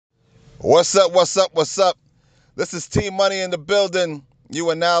What's up, what's up, what's up? This is T Money in the building. You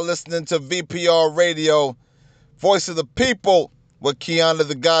are now listening to VPR Radio, Voice of the People, with Kiana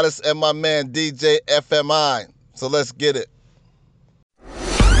the Goddess and my man DJ FMI. So let's get it.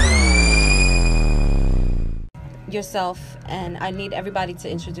 Yourself, and I need everybody to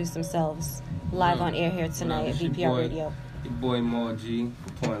introduce themselves live on air here tonight at VPR Radio. Your boy Maul G,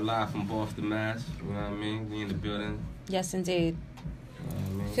 reporting live from Boston, Mass. You know what I mean? We in the building. Yes, indeed. You know what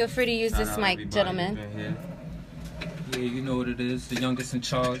I mean? Feel free to use this mic, gentlemen. Yeah, you know what it is. The youngest in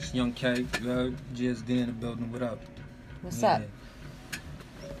charge, Young K. You heard? GSD in the building. What up? What's up?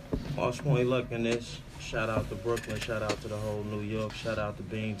 March Point luck in this. Shout out to Brooklyn. Shout out to the whole New York. Shout out to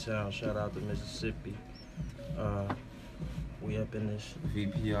Beantown. Shout out to Mississippi. We up in this.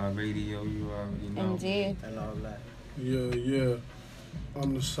 VPR Radio, you already know. Indeed. And all that. Yeah.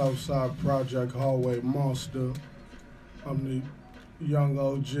 I'm the Southside Project Hallway Monster. I'm the young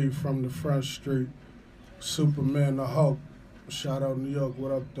OG from the Front Street. Superman the Hulk. Shout out New York.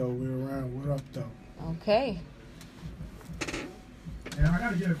 What up, though? We around. What up, though? Okay. And I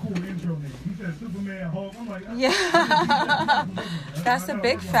gotta get a cool intro name. He said Superman Hulk. I'm like, Yeah. That's a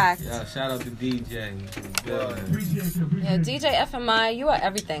big fact. Yeah, shout out to DJ. Appreciate you. Yeah, DJ FMI, you are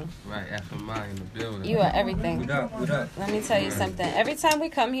everything. Right, FMI in the building. You are everything. What up? Let me tell you something. Every time we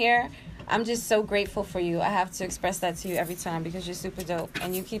come here, I'm just so grateful for you. I have to express that to you every time because you're super dope.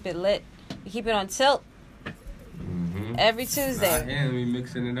 And you keep it lit. You keep it on tilt every Tuesday. I hear me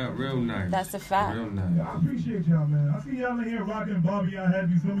mixing it up real nice. That's a fact. Real Yeah, nice. I appreciate y'all, man. I see y'all in here rocking Bobby. I had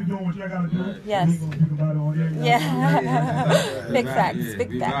you. Feel me doing what y'all gotta do. Yes. We ain't gonna speak about it all day. Yeah. Big Right, facts. yeah, Big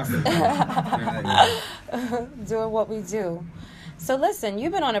we facts. rocking. Doing what we do. So listen,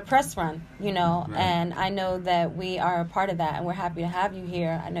 you've been on a press run, you know, Right. and I know that we are a part of that, and we're happy to have you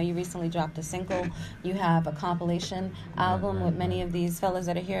here. I know you recently dropped a single. You have a compilation album with many of these fellas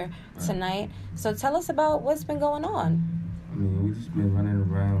that are here tonight. So tell us about what's been going on. I mean, we just been running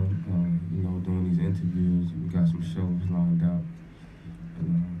around, doing these interviews. We got some shows lined up.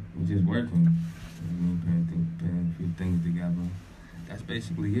 We're just working. Putting a few things together. That's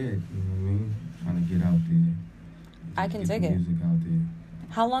basically it. You know what I mean? Trying to get out there. I can Get dig the it. music out there.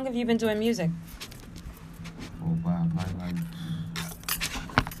 How long have you been doing music? For a while, probably like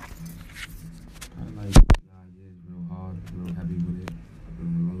 9 years, real hard, real heavy with it. You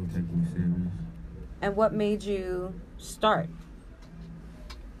know what I mean? Taking it serious. And what made you start?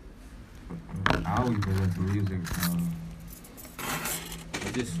 I always been into music.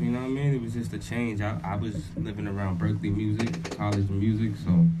 It just, you know what I mean? It was just a change. I was living around Berkeley music, college music,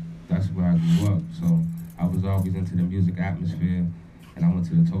 so that's where I grew up. So I was always into the music atmosphere, and I went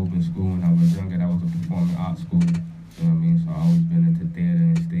to the Tobin School when I was younger. That was a performing arts school. You know what I mean? So I always been into theater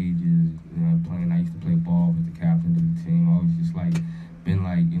and stages. You know, playing. I used to play ball with the captain of the team. I always just been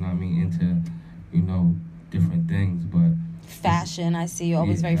you know what I mean, into different things, but. Fashion, I see you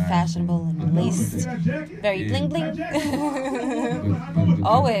always very fashionable and laced, very bling bling.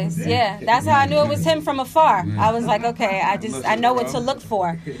 Always, yeah. That's how I knew it was him from afar. I was like, okay, I know what to look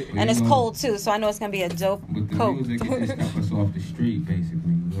for, and it's cold too, so I know it's gonna be a dope With the coat. music, it just kept us off the street,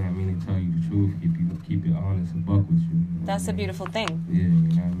 basically. You know what I mean? To tell you the truth, keep it honest and buck with you. You know That's what a I mean? beautiful thing. Yeah, you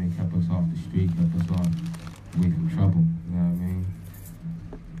know what I mean? Kept us off the street, kept us away from trouble. You know what I mean?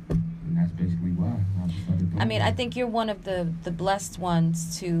 And that's basically why I started doing I mean, I that. think you're one of the blessed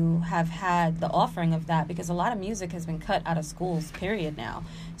ones to have had the offering of that, because a lot of music has been cut out of schools, period, now.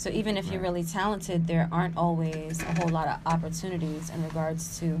 So even if you're really talented, there aren't always a whole lot of opportunities in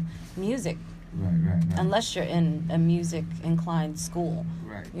regards to music, Right. unless you're in a music-inclined school,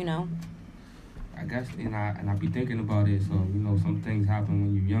 Right. you know? I guess, and I be thinking about it, so, some things happen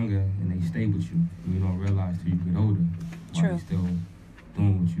when you're younger, and they stay with you, and you don't realize till you get older. While True. you're still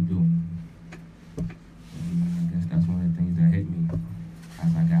doing what you do. And I guess that's one of the things that hit me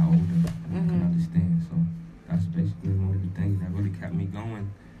as I got older, and I can understand. So that's basically one of the things that really kept me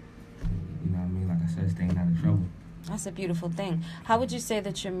going. You know what I mean? Like I said, staying out of trouble. That's a beautiful thing. How would you say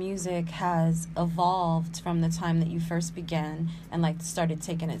that your music has evolved from the time that you first began and started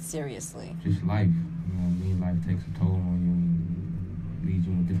taking it seriously? Just life, you know what I mean? Life takes a toll on you and leads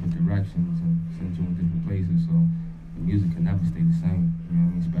you in different directions and sends you in different places. So the music can never stay the same, you know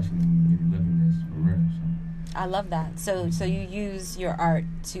what I mean? Especially when you're really living this for real. So I love that. So you use your art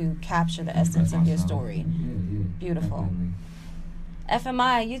to capture the essence of your story. Yeah. Beautiful. Definitely.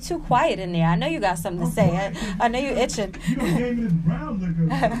 FMI, you too quiet in there. I know you got something to say. I know you itching. You done gave me this brown liquor.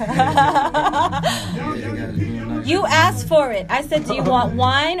 You asked for it. I said, do you want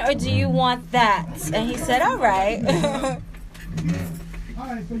wine or do you want that? And he said, all right. All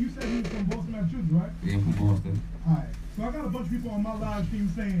right, so you said you was from Boston, Massachusetts, right? Yeah, I'm from Boston. All right. So So I got a bunch of people on my live stream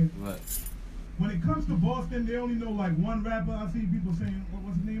saying, Right. when it comes to Boston, they only know like one rapper. I see people saying,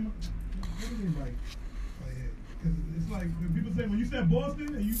 what's his name? What do they write? Because it's like, when people say, when you said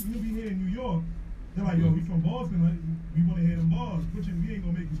Boston and you'll be here in New York, they're like, yo, we from Boston, like, we want to hear them bars, which we ain't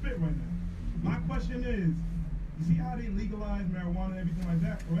going to make you spit right now. My question is, you see how they legalize marijuana and everything like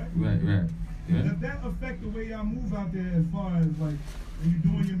that, correct? Right. Yeah. Does that affect the way y'all move out there as far as like when you're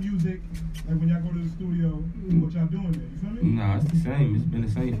doing your music, like when y'all go to the studio, what y'all doing there? You feel me? No, it's the same. It's been the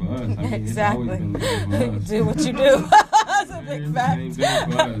same for us. I mean, Exactly. It's always been the same for us. Do what you do. That's a big It's fact. the same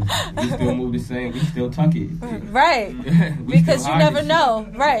thing for us. We still move the same. We still tuck it. Right. We Because still you hide never this know.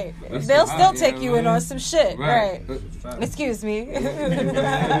 shit. Right. We They'll hide, still you take know you what in I on mean? some shit. Right. Excuse me.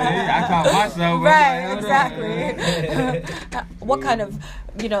 I caught myself. Right, I'm like, exactly. What kind of,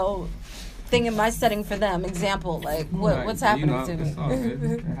 thing am I setting for them? Example, like Right, what's happening to it's all good.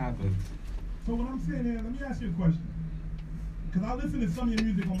 me? It happens. So what I'm saying is, let me ask you a question. Because I listen to some of your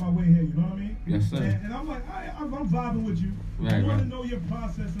music on my way here, you know what I mean? Yes, sir. And I'm like, I'm vibing with you. Right, I want to right. know your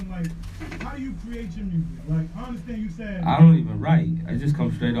process and like, how do you create your music? Like, I understand you said. I don't even write. I just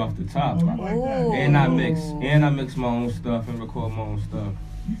come straight off the top. Oh, you like that? Ooh. And I mix my own stuff and record my own stuff.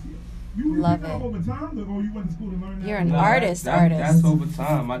 You Love picked up it. over time, or you went to school to learn that? You're an No, artist. That's over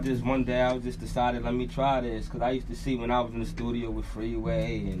time. One day I just decided, let me try this. Because I used to see when I was in the studio with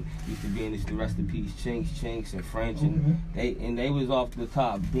Freeway and used to be in this, the Rest in Peace, Chinks and French. And they was off the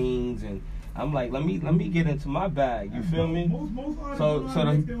top, Beans. And I'm like, let me get into my bag. You feel me? Most artists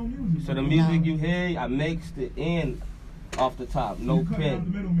make their own music. So the music you hear, I mixed it in off the top. No You cut out the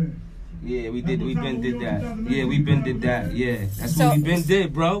pin. middleman. Yeah, we That's did. We what been time did we that. on Yeah, we been did that. Yeah, that's So- what we been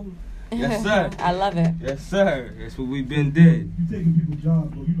did, bro. Yes, sir. I love it. Yes, sir. That's what we been did. You taking people's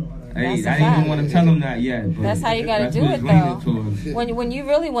jobs, bro. You know how that. Hey, That's a I didn't even fact. want to tell them that yet. But That's how you gotta that's do what it, it's leaning though. towards. When you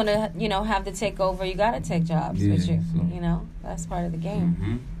really want to, have the takeover, you gotta take jobs with Yeah, you. so- That's part of the game.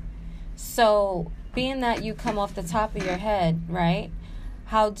 Mhm. So, being that you come off the top of your head, right?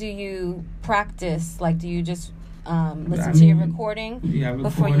 How do you practice? Like, do you just listen to your recording Yeah, I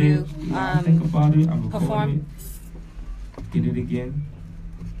before record you it. I think about it. I record perform? it. Get it again.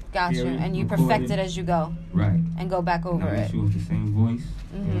 Gotcha. hear it, And you record perfect it. it as you go Right. and go back over Now make it. sure it's the same voice.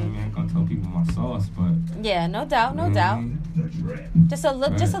 You know what I mean? I ain't gonna tell people my sauce, but Yeah, no doubt, no you know what I doubt. mean? The drip. Just a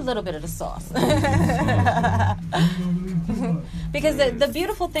Right. just a little bit of the sauce. You don't release too much. Because the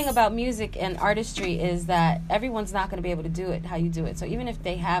beautiful thing about music and artistry is that everyone's not going to be able to do it how you do it. So even if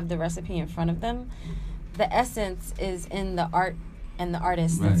they have the recipe in front of them, the essence is in the art and the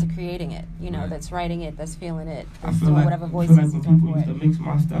artist that's Right. creating it. Right. That's writing it, that's feeling it, I that's feel doing like, whatever I feel voices like he's when doing people for used it. to mix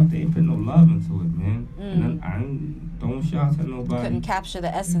my stuff, they ain't put no love into it, man. Mm. And then I ain't throwing shots at nobody. Couldn't capture the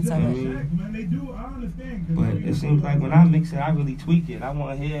It's essence just of a it. shack, man. They do. I understand. 'Cause But they it seems like when I mix it, I really tweak it. I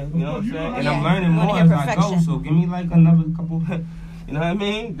want to hear, you know what I'm saying? And I'm Yeah, learning you wanna more hear as I go. perfection. So give me like another couple. You know what I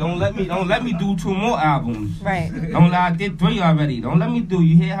mean? Don't let me do 2 more albums. Right. Don't let I did 3 already. Don't let me do.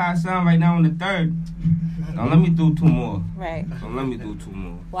 You hear how I sound right now on the 3rd? Don't let me do 2 more. Right. Don't let me do 2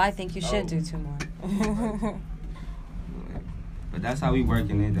 more. Well, I think you should do 2 more. But that's how we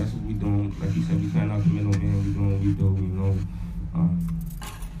working it. That's what we doing. Like you said, we cutting out the middleman. We doing what we do. You know.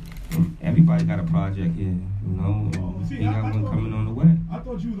 Everybody got a project here. You know. And See, we got I one thought- coming on the way. I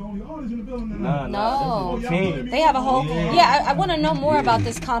thought you were the only artist in the building tonight. Nah, No. that's a team. They have a whole. Yeah. Yeah, I want to know more Yeah. about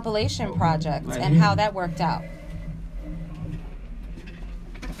this compilation project Right and here. how that worked out.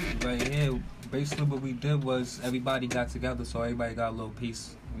 Right here, basically what we did was everybody got together, so everybody got a little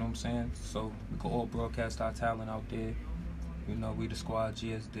piece. You know what I'm saying? So we could all broadcast our talent out there. You know, we the squad,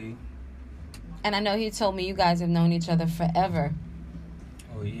 GSD. And I know you told me you guys have known each other forever.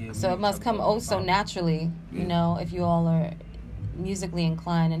 Oh yeah. So we it must each come other all oh the so time. naturally, you know, if you all are musically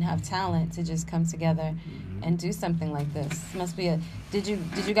inclined and have talent to just come together and do something like this. Must be a. Did you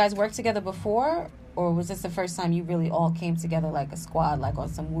guys work together before, or was this the first time you really all came together like a squad, like on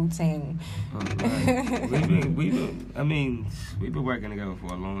some Wu-Tang? Right. We've been working together for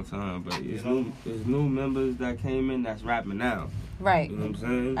a long time, but there's new members that came in that's rapping now. Right. You know what I'm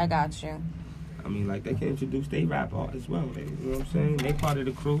saying? I got you. I mean, like they can introduce they rap art as well. You know what I'm saying? They part of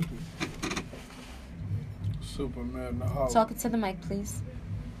the crew. Superman the Hulk. Talking to the mic, please.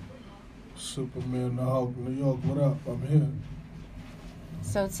 Superman the Hulk, New York, what up? I'm here.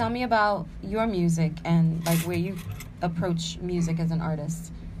 So tell me about your music and like where you approach music as an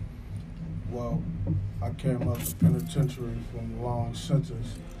artist. Well, I came out the penitentiary from a long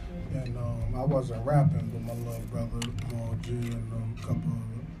sentence, and I wasn't rapping, but my little brother, Maul G, and a couple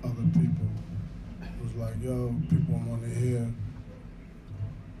of other people was like, yo, people want to hear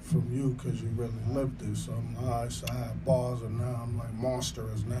from you because you really lived it. So I'm alright. So I had bars, and now I'm like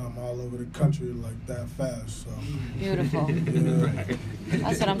monstrous. Now I'm all over the country like that fast. So Beautiful. yeah.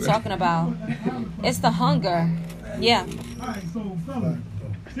 That's what I'm talking about. It's the hunger. Yeah. All right, so fellas,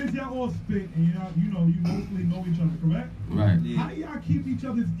 since y'all all spit and you mostly know each other, correct? Right. How do y'all keep each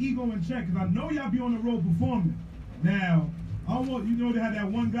other's ego in check? Because I know y'all be on the road performing. Now, I want they had that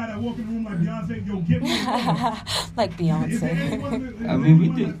one guy that walk in the room like Beyonce, yo, get me. Like Is there Beyonce. anyone? I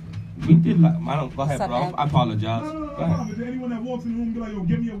mean, we did like, I don't, go ahead, What's up, bro. Ed? I apologize. No, Go ahead. Is there anyone that walks in the room and be like, yo,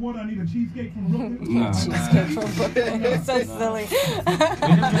 give me a water, I need a cheesecake from Brooklyn? Nah. Cheesecake from Brooklyn. It's so silly. We just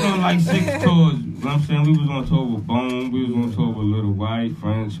been on like 6 tours. You know what I'm saying? We was on tour with Bone. We was on tour with Little White,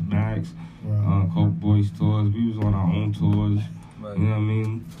 French, Max, Coke Boys tours. We was on our own tours. Right. You know what I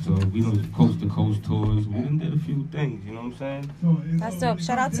mean? So we done coast to coast tours. We done did a few things. You know what I'm saying? That's dope.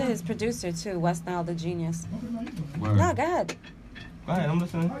 Shout out to his producer too, West Nile the Genius. Word. No, go ahead. Go ahead, I'm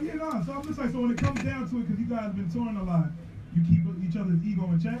listening. Oh, yeah, no. So I'm just like, so when it comes down to it, because you guys have been touring a lot, you keep each other's ego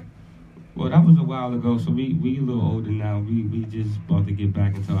in check? Well, that was a while ago, so we a little older now. We just about to get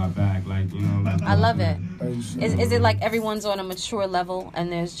back into our bag, like, you know. Like, I love it. Is it like everyone's on a mature level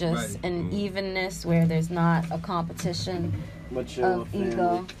and there's just an evenness where there's not a competition of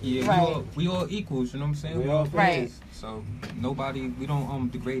ego? Yeah, Right. we all equals, you know what I'm saying? We all Right. So we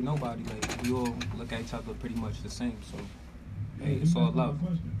don't degrade nobody. Like we all look at each other pretty much the same. So hey, it's all love.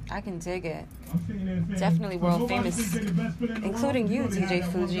 I can dig it. I'm sitting there saying, Definitely so world nobody famous, thinks they the best fitter in the including world? you, know they DJ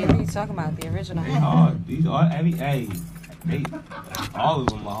have that one Fuji. guy. What are you talking about? The original. They hard. These all they all of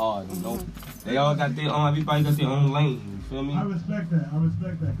them are hard. You know, they all got their own. Everybody got their own lane. You feel me? I respect that.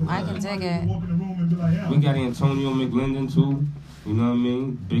 'Cause I can dig somebody it. will walk in the room and be like, We got Antonio McLendon too. You know what I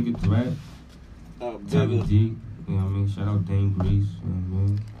mean? Bigger Threat. Tevin D. You know what I mean? Shout out Dane Grease. You know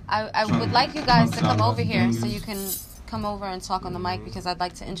what I mean? I would like you guys to come Trump over here so Southwest you can come over and talk on the mic because I'd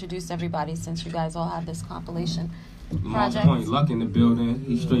like to introduce everybody since you guys all have this compilation Moss project. Point, Luck in the building.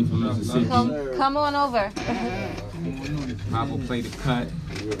 He's straight from Mississippi. Come on over. I will play the cut.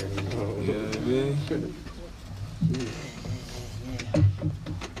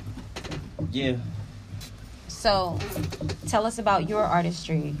 Yeah. So, tell us about your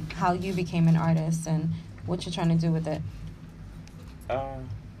artistry, how you became an artist, and what you're trying to do with it.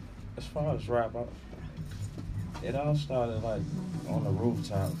 As far as rap, it all started like on the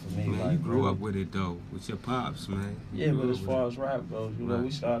rooftop for me. Man, like you grew up with it though, with your pops, man. Yeah, but as far as rap goes, you know, we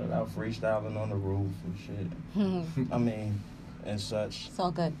started out freestyling on the roof and shit. I mean, and such. It's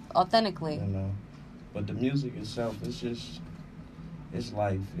all good. Authentically. You know, but the music itself, it's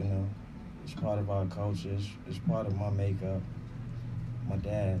life. You know, it's part of our culture. It's part of my makeup. My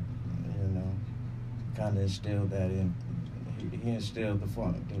dad, you know, kind of instilled that in. He instilled the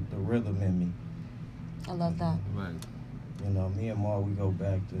rhythm in me. I love that. Right. You know, me and Ma, we go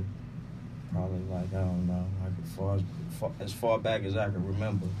back to probably like, I don't know, like as far back as I can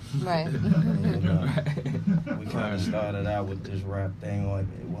remember. Right. And, we kind of started out with this rap thing. Like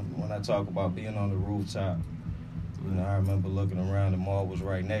when I talk about being on the rooftop, you know, I remember looking around and Ma was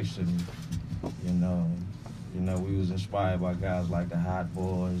right next to me. You know, we was inspired by guys like the Hot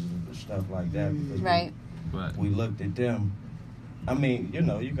Boys and stuff like that. Because Right. we looked at them. I mean, you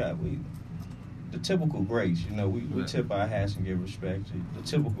know, the typical greats, you know, we tip our hats and give respect to the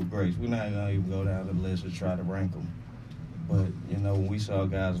typical greats. We're not going to even go down the list and try to rank them. But, you know, when we saw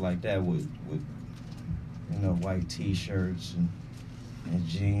guys like that with you know, white T-shirts and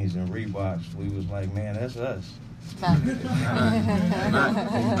jeans and Reeboks, we was like, man, that's us. Right.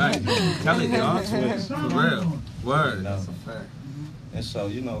 Tell it, y'all. For real. Word. You know? That's a fact. And so,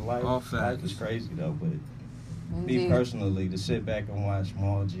 you know, life is crazy, though. But me personally, to sit back and watch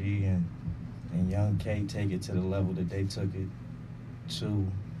Maul G and Young K take it to the level that they took it to,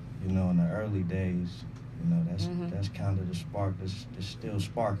 you know, in the early days, you know, that's kind of the spark that's still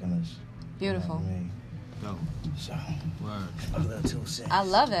sparking us. Beautiful. You know what I mean? No. So, Word. a little 2 cents. I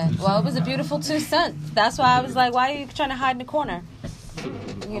love it. Well, it was a beautiful 2 cents. That's why I was like, why are you trying to hide in the corner?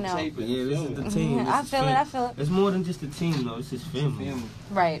 You know. Yeah, this is the team. This I is feel it. fam- I feel it. It's more than just a team, though. It's just family.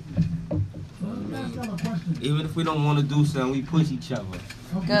 Right. Even if we don't want to do something, we push each other.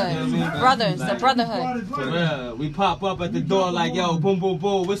 Good. Brothers, the brotherhood. For real. We pop up at the door like, yo, boom, boom,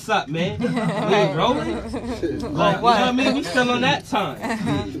 boom, what's up, man? We ain't rolling. Like, you know what I mean? We still on that time.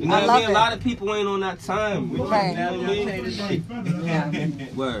 You know what I mean? A lot of people ain't on that time. Right. You know what I mean?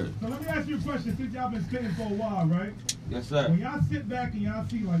 Word. So let me ask you a question. Since y'all been spitting for a while, right? Yes, sir. When y'all sit back and y'all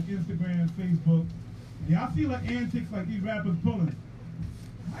see like Instagram, Facebook, y'all see like antics like these rappers pulling.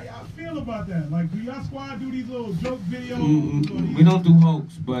 How y'all feel about that? Like, do y'all squad do these little joke videos? We don't do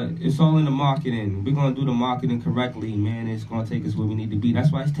hoax, but it's all in the marketing. We're gonna do the marketing correctly, man. It's gonna take us where we need to be.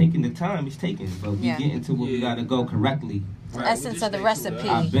 That's why it's taking the time it's taking. But we get into what we gotta go correctly. Right. Essence of the recipe.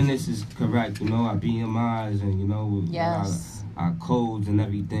 Our business is correct, you know, our BMIs and, you know, our codes and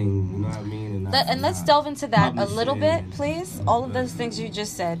everything, you know what I mean? And let's delve into that a little bit, please. All of those things you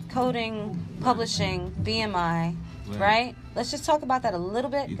just said, coding, publishing, BMI, right? Let's just talk about that a little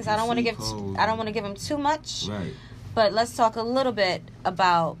bit because I don't want to give them too much. Right. But let's talk a little bit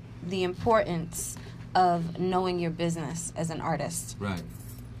about the importance of knowing your business as an artist. Right.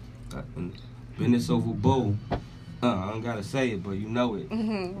 Business over bull. I don't gotta say it, but you know it.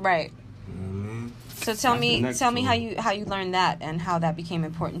 Right. You know what I mean? So tell me how you learned that and how that became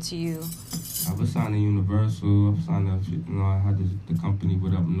important to you. I was signed to Universal. I was signed up, you know, I had the company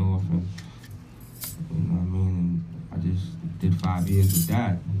with up north, and you know what I mean. And I just did 5 years with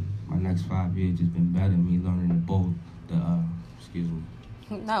that. My next 5 years just been better. Me learning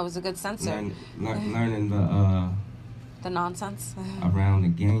No, it was a good censor. Learning the nonsense around the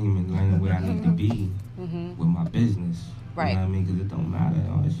game and learning where I need to be with my business. Right. You know what I mean? Because it don't matter.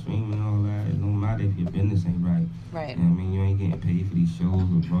 All the streaming and all that. It don't matter if your business ain't right. Right. You know what I mean? You ain't getting paid for these shows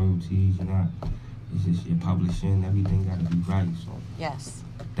with royalties. You're not. It's just your publishing. Everything got to be right. So yes.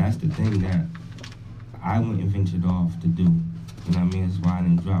 That's the thing that I went and ventured off to do. You know what I mean? That's why I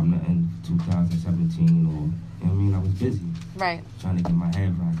didn't drop nothing in 2017 or, you know what I mean? I was busy. Right. Trying to get my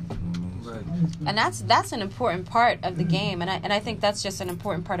head right. You know what I mean? Right. And that's an important part of the game, and I think that's just an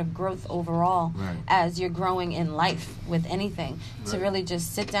important part of growth overall. Right. As you're growing in life with anything, to really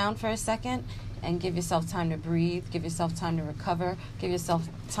just sit down for a second and give yourself time to breathe, give yourself time to recover, give yourself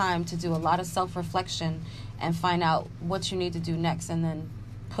time to do a lot of self-reflection and find out what you need to do next, and then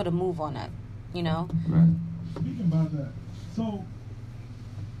put a move on it. You know. Right. Speaking about that, so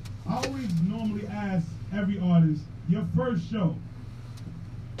I always normally ask every artist, your first show,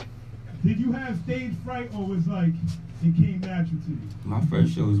 did you have stage fright or was like it came natural to you? My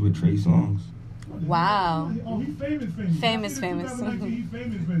first show was with Trey Songz. Wow. Oh, he's famous. Famous. He's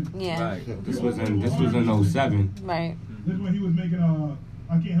famous. Yeah. Right. This was in 07. Right. This is when he was making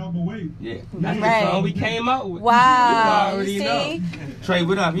I Can't Help But Wait. Yeah. That's the song we came out with. Wow. You already See? know. Trey,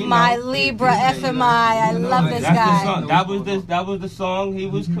 what up? My Libra FMI. I love this That's guy. The song. That was the song he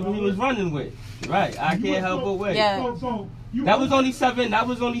was running with. Right. I Can't Help But Wait. Yeah. That was only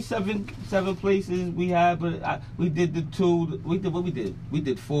seven places we had, but we did the two. We did what we did. We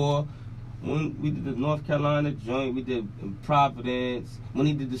did 4. When we did the North Carolina joint, we did in Providence. When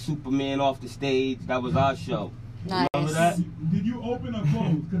he did the Superman off the stage, that was our show. Nice. Remember that? Did you open or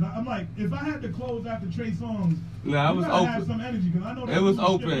close? Because I'm like, if I had to close after Trey Songz, no, I was open. Have some energy, because I know that it was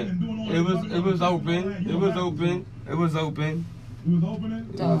open. It was open. It was open. It was open. It was opening.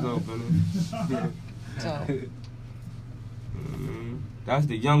 It was opening. So. That's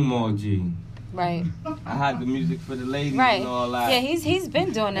the young Maul G. Right. I had the music for the ladies right. and all that. Yeah, he's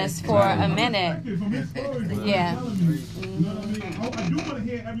been doing this for a minute. Yeah. You know what I mean? I do want to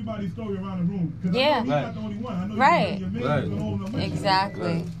hear everybody's story around the room. Because I know he's not the only one. I know right.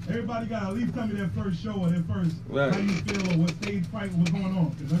 Exactly. Everybody got to at least tell me their first show or their first how you feel or what stage fright was going on.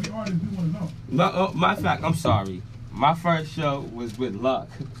 Because every artist do want to know. Matter of fact, I'm sorry. My first show was with Luck.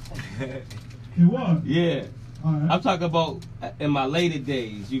 It was? Yeah. Right. I'm talking about in my later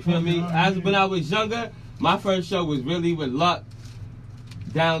days. You feel me? When I was younger, my first show was really with Luck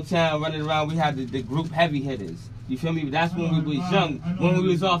downtown running around. We had the group Heavy Hitters. You feel me? That's when we was young. When we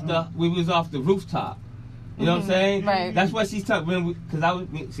was off the rooftop. You know what I'm saying? Right. That's what she's talking.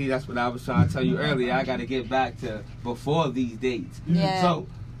 That's what I was trying to tell you earlier. I got to get back to before these dates. Yeah. So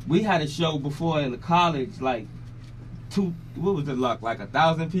we had a show before in the college, like. What was it like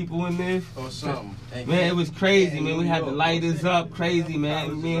 1,000 people in there or something? Man, it was crazy, man. We had the lighters up, crazy,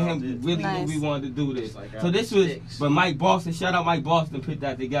 man. Me and him really knew we wanted to do this. So this was, but Mike Boston, shout out Mike Boston, put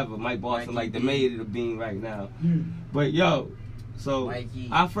that together. Mike Boston, like the mayor of the bean right now. But yo, so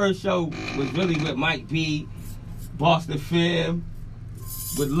our first show was really with Mike B, Boston Fam,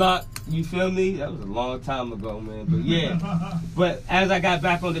 with Luck. You feel me? That was a long time ago, man. But yeah. But as I got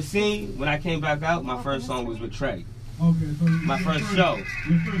back on the scene, when I came back out, my first song was with Trey. Okay, so my first show.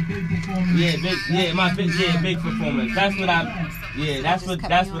 Your first big performance. Big performance. That's what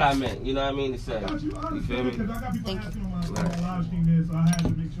that's what I meant. You know what I mean to say. You feel me? Because I got people asking on my live stream there, so I had to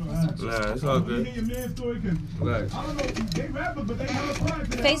make sure I asked. Nah, it's all good. You hear your man story, because I don't know, they rappers, but they have a pride.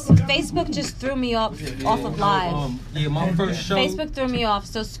 Facebook just threw me off of live. My first show. Facebook threw me off,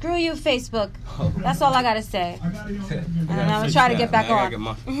 so screw you, Facebook. That's all I gotta say. I gotta and I'm gonna try to get back on.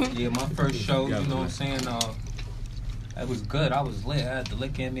 My first show, you know what I'm saying? It was good. I was lit. I had the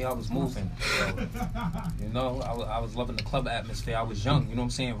lick in me. I was moving. So, you know, I was loving the club atmosphere. I was young. You know what I'm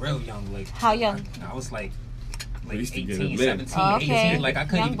saying? Real young. Like How young? I was like We used to get 18, it lit. 17, Oh, okay. 18. Like I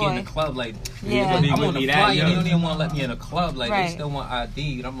couldn't Young even get in boy. the club. Like Yeah. Nobody I'm would on the be that flyer. They young. don't even want to let me in the club. Like Right. they still want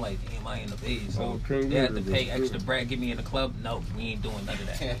ID. And I'm like, damn, I ain't of age. So Oh, true, they had to true, pay true. extra bread, get me in the club. No, we ain't doing none of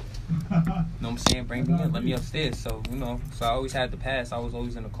that. You know what I'm saying? Bring me in, let me upstairs. So, you know, so I always had the pass. I was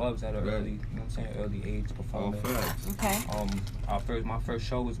always in the clubs at an early, you know what I'm saying, early age All performing. facts. Okay. My first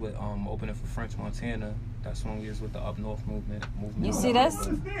show was with opening for French Montana. That's when we was with the Up North movement. You see this? I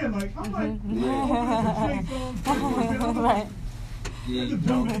understand. Like, I'm like, Right. Yeah, just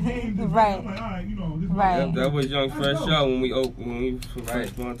jump in the game. Just Right. I'm like, all right, you know, this is Right. That was Young Fresh dope. show when we was for French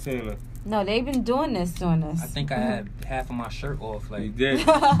Right. Montana. No, they've been doing this. I think I had half of my shirt off. You Like did.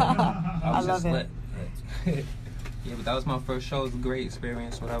 I was I just love lit. it. Yeah, but that was my first show. It was a great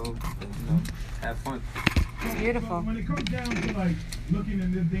experience. Whatever. But, you know, have fun. Beautiful. So when it comes down to like looking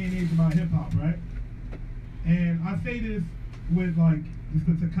in this day and age about hip hop, right? And I say this with like just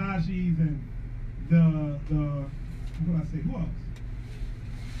the Tekashis and the what I say, who else?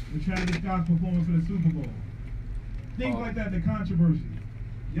 The Travis Scott's performance for the Super Bowl. Things like that, the controversy.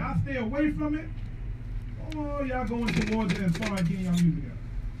 Y'all stay away from it, or y'all going towards it as far as getting y'all music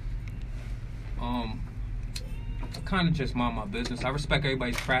out? I kind of just mind my business. I respect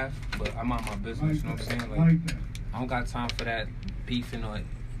everybody's craft, but I mind my business. You know what I'm saying? Like that. I don't got time for that beefing or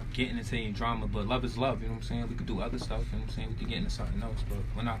getting into any drama. But love is love. You know what I'm saying? We could do other stuff. You know what I'm saying? We could get into something else, but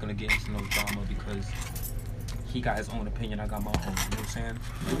we're not gonna get into no drama because he got his own opinion. I got my own. You know what I'm saying?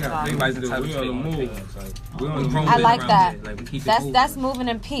 Everybody's entitled to We on their the own move. opinions. Like, We on the grown move. I men like around that. here. Like, we keep it That's moving. moving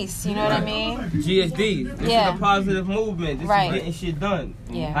in peace. You know what I mean? GSD. This Yeah. is a positive movement. This Right. is getting shit done.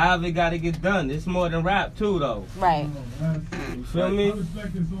 Yeah. However it gotta get done. It's more than rap too though. Right. You feel I me?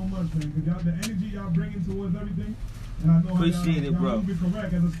 respect it so much, man, because y'all, the energy y'all bringing towards everything, and I know Appreciate y'all it, bro. moving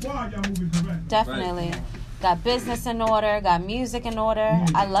correct. As a squad, y'all moving correct. Definitely. Got business in order, got music in order.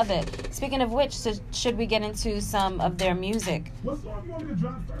 I love it. Speaking of which, should we get into some of their music? What song you want me to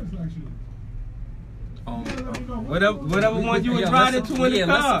drop first, actually? You gotta let me know. Whatever one you was riding to in the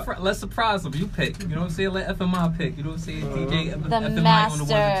car. Let's surprise them. You pick. You know what I'm saying? Let FMI pick. You know what I'm saying? DJ The FMI on the master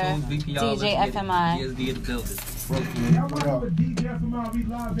ones and twos. VPR. DJ let's get it. FMI. GSD in the building. Y'all rocking with DJ FMI. We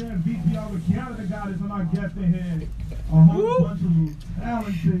live there at VPR with Kiana the Goddess and our guest in here. A whole bunch of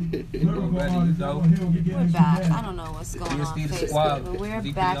talented lyrical artists. Y'all here will be getting We're into back. that. I don't know what's going on GSD the Facebook, squad. but we're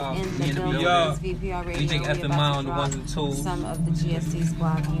VPR, back in the in the building. building. It's VPR Radio. DJ We're FMI about on to the ones and drop twos. some of the GSD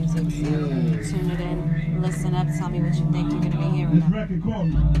squad music. So tune it in, listen up, tell me what you think. You're going to be hearing This them. record called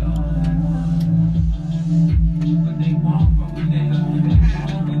me.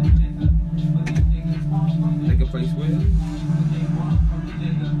 They can play Swizz?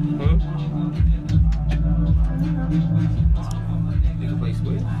 Huh? They can play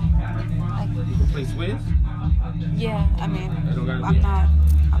Swizz? You can play Swizz? Yeah, I mean, They don't gotta I'm be- not. I'm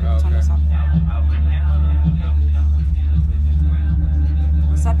Oh, gonna turn okay. this off.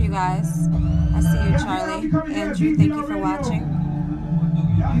 What's up, you guys? I see you, Charlie. Andrew, thank you for watching.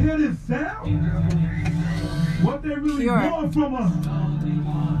 Y'all hear this sound? What they really Pure. want from us?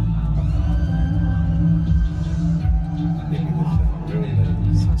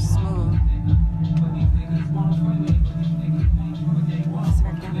 So smooth. Let's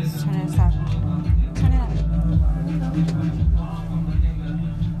work on this. Turn this up. Turn it up.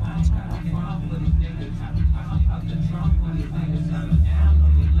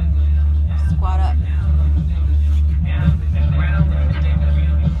 Squat up.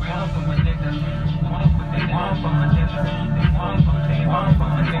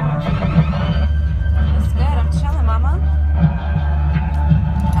 It's good. I'm chilling, mama.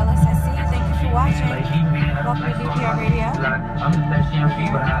 Ellis, I see you. Thank you for watching. Welcome to VPR Radio. I'm the best young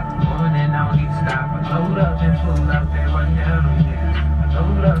people out there. And I don't need to stop. I load up and pull out there, run down on you. I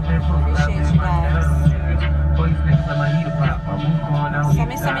load up and pull out Appreciate there, you run down guys. on you. Boys next to my heater pop. I move on out. Send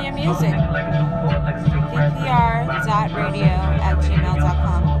me some of your music.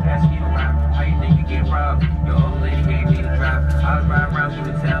 VPR.radio@gmail.com. How you think you get robbed? Your old lady gave me the drop. I was riding around through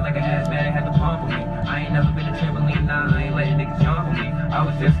the town like an ass man had to pump with me. I ain't never been a trampoline, nah, I ain't letting niggas jump on me. I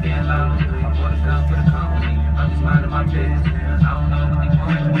was just getting loud. I bought a gun for the company. I'm just minding my business. I don't know what they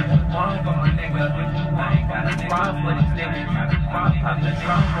want from my nigga. I ain't got a problem for these niggas. I'm just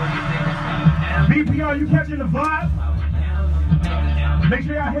strong for these niggas. VPR, you catching the vibe? Make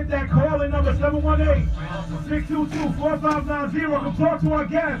sure y'all hit that call in number 718-622-4590. Come talk to our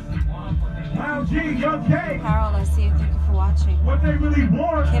guests. Pound G, Young K. Carol, I see you. Thank you for watching. What they really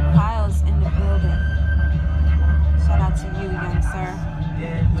want. Kid Piles in the building. Shout out to you, young sir.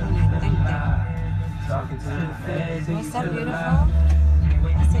 Doing your thing there. Talking to the feds. What's up, beautiful? I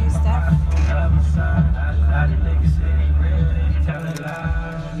see you, Steph.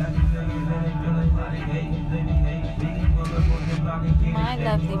 My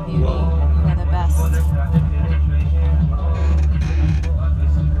lovely beauty, you are the best.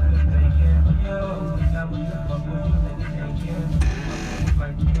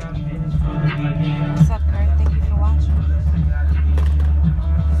 What's up, Kurt? Thank you for watching.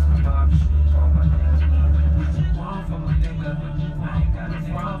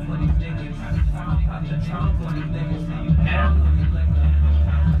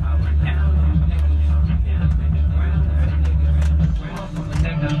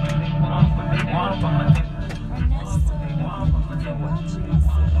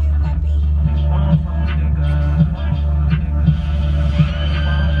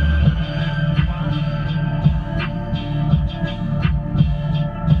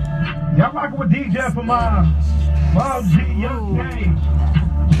 Y'all rocking with DJ from Mom G, Young K,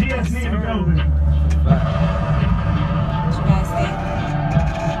 GSD in the building. What you guys think?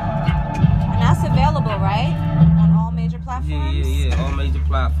 And that's available, right? On all major platforms? Yeah. All major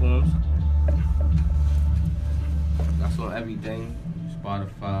platforms. That's on everything.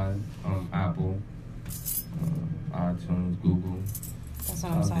 Spotify, Apple, iTunes, Google. That's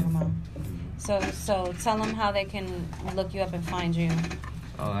what I'm talking about. So tell them how they can look you up and find you.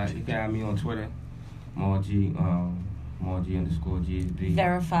 You can have me on Twitter, Margie underscore GSD.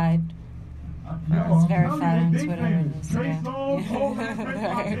 Verified. It's verified on Twitter and Instagram.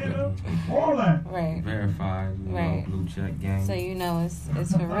 All that. Right. Verified, Right. blue check gang. So you know it's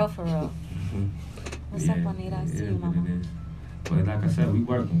for real, for real. What's up, Juanita? I see you, mama. But like I said, we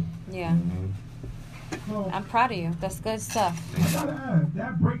working. Yeah. So, I'm proud of you. That's good stuff. I gotta ask,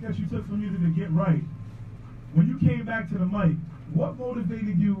 that break that you took from music to get right, when you came back to the mic, what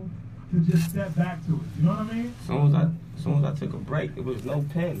motivated you to just step back to it? You know what I mean? As soon as I took a break, it was no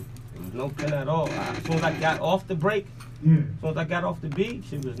pen. It was no pen at all. As soon as I got off the break, as soon as I got off the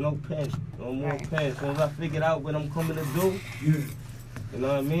beach, it was no pen. No more pen. As soon as I figured out what I'm coming to do, you know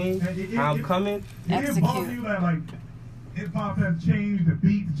what I mean? How I'm coming. It didn't bother you that, like, hip-hop has changed, the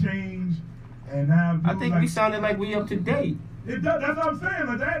beats changed, and now... I think we sounded like we up to date. It does, that's what I'm saying.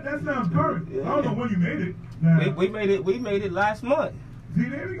 Like that sounds current. I don't know when you made it. We made it last month. See,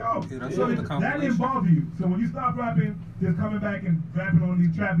 there we go. Yeah, that's So the that didn't bother you. So when you stop rapping, just coming back and rapping on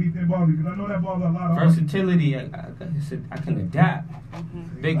these trap beats didn't bother you. Because I know that bothers a lot of versatility. I can adapt.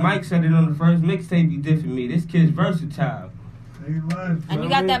 Big Mike said it on the first mixtape he did for me. This kid's versatile. And you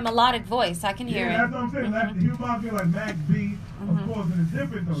got that melodic voice. I can hear it. That's what I'm saying. He reminds me of like Max B, of course, and it's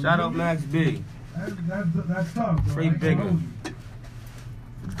different though. Shout out Max B. That's tough. Bro. Free Bigger.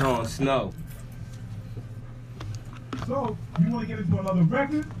 Dawn Snow. So, you want to get into another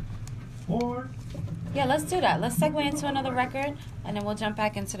record? Or? Yeah, let's do that. Let's segue into another record, and then we'll jump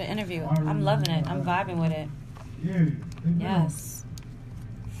back into the interview. I'm loving it. I'm vibing with it. Yeah. Yes.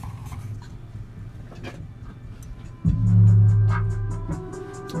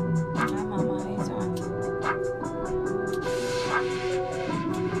 Hi, Mama. How you doing?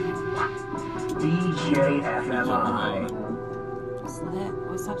 DJ FMI. It's lit.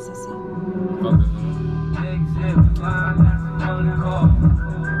 What's up, sissy?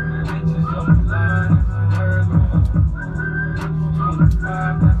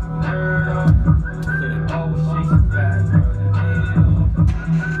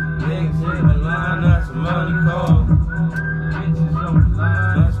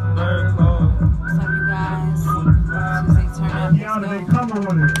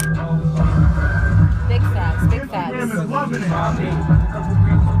 Big facts, big facts. What's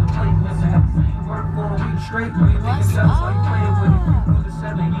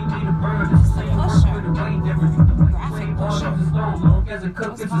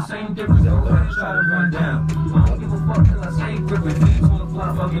It's the same difference. Try to run down. I don't give a fuck till I stay gripping. Beats on the fly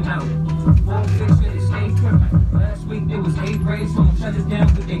fucking out. Full fiction, it stay crippin'. Last week there was 8 raids, so I'm shut it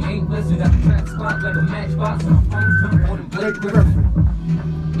down, but they ain't listen. Got the track spot like a matchbox, and my phone's up on the Blake Griffin.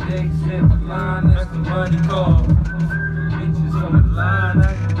 Big zip line, that's the money call. Bitches on the line,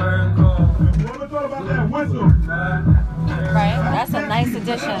 that's the bird call. What thought about that whistle? Right? That's a nice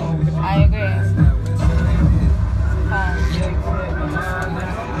addition. I agree.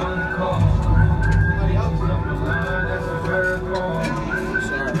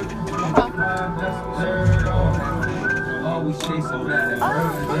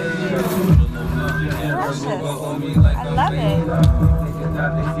 Precious. I love it.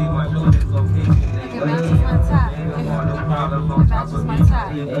 It matches my tie. It matches my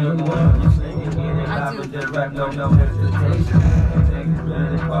tie. I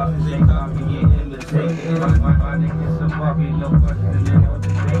do. My niggas a bucket, no question, they know the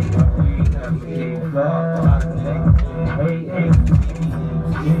day. We have to get love. Hey, hey,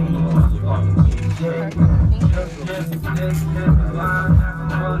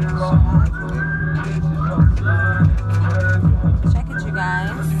 Check it, you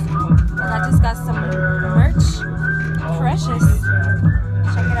guys. I just got some merch. Precious.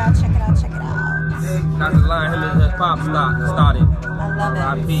 Check it out, check it out, check it out. Not the line him and his pop started. I love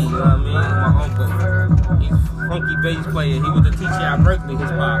it. IP, you know what I mean? My uncle. He's a funky bass player. He was a teacher at Berkeley,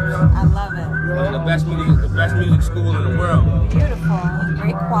 his pops. I love it. One of the best music school in the world. Beautiful.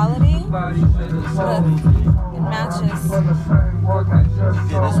 Great quality. Look, it matches. I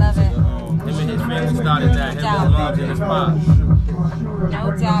love it. Him and his family started that. Him and his moms and his pops. No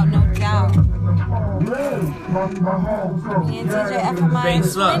doubt, no doubt. Me and DJ FMI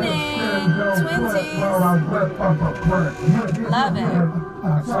Bass up. Twinsies. Love it.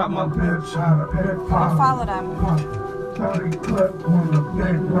 Go follow them.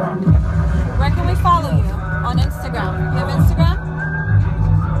 Where can we follow you? On Instagram. You have Instagram?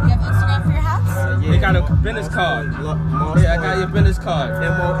 You have Instagram for your hats? They got a business card. Yeah, I got your business card.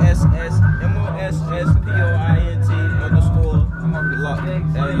 MOSSPOINT LUCK.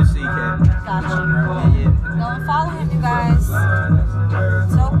 Gotcha. Go and follow him, you guys.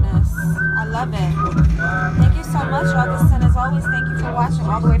 Dopeness. I love it. Thank you so much, August. And as always, thank you for watching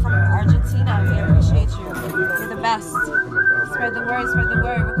all the way from Argentina. We appreciate you. You're the best. Spread the word, spread the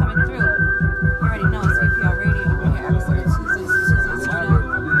word. We're coming through. You already know it's VPR Radio. We're here every single Tuesdays, you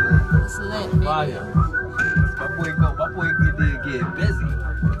know. It's lit, baby. My boy did get busy.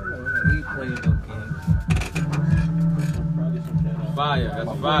 He playing no games. Fire,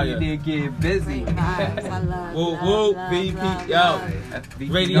 that's fire. He did get busy. Vibes, I love. Woo love, woo, love, VP, love, yo.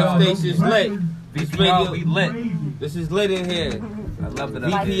 Radio station's lit. This VPR, we radio, lit. this is lit in here. I love it.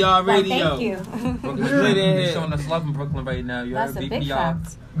 VPR Radio. Thank you. It's lit in You're here. showing us love in Brooklyn right now. You That's heard a big VPR.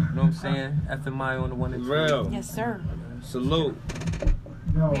 fact. You know what I'm saying? FMI on the one and two. Real. Yes, sir. Salute.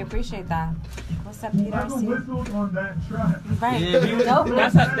 We appreciate that. What's up, Peter? I Whoever see you. whistled on that track. Right. Yeah, we, Dope.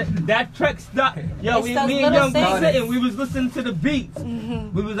 that's how, that track stuck. Yo, It's me those and little Young things. was sitting. We was listening to the beats.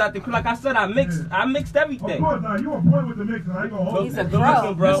 We was at the like I said. I mixed Of everything. course, now you on point with the mix, and I ain't gonna hold He's you. a Good pro.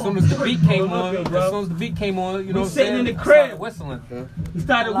 looking, bro. As soon as the beat came Good on, looking, bro. as soon as the beat came on, you know We what I'm sitting saying? in the I crib. started whistling. He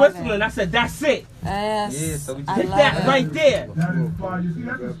started I love whistling. it. I said, "That's it. Yes. Yeah, so we I Hit love that it. right there." That is fly. You see,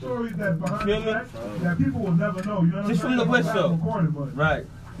 that's the stories that's behind Feel the me? track that people will never know. You know what Just I'm from the saying? whistle. Recorded, but Right.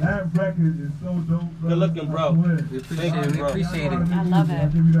 that record is so dope. Bro. Good looking, bro. I swear. We appreciate Thank you, it. We bro. appreciate it. I love it. I'll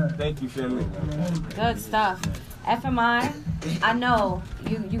give you that. Thank you, family. Good stuff. FMI, I know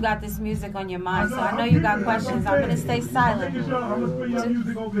you got this music on your mind, so I know you got questions. I'm gonna stay silent. I'm gonna spin your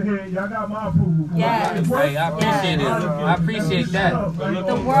music over here. Y'all got my approval. Yes. Hey, I appreciate it. I appreciate that.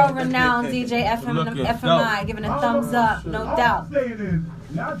 The world-renowned DJ Looking FMI giving a thumbs up, no doubt. All I'm saying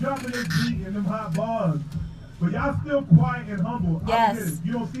is, y'all dropping this beat and them hot bars, but y'all still quiet and humble. Yes. I get it.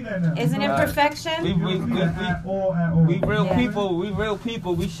 You don't see that now. Isn't it Right. perfection? You don't see that at all, at all. We real Yeah. people. We real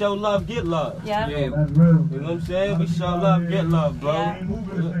people. We show love, get love. Yeah. Yeah. That's real. You know what I'm saying? We show love, get love, bro. Yeah. Ain't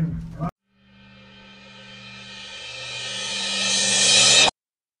moving the same.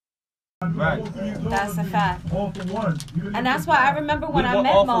 Right. That's a fact. All for one. And that's why I remember when I want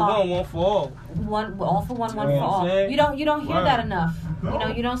met all Maul. for one, one for all. One all for one, one You for know what I'm all. saying? You don't hear Word. that enough. You know,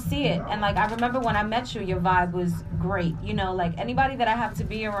 you don't see it. And like I remember when I met you, your vibe was great. You know, like anybody that I have to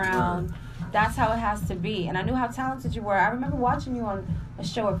be around, that's how it has to be. And I knew how talented you were. I remember watching you on a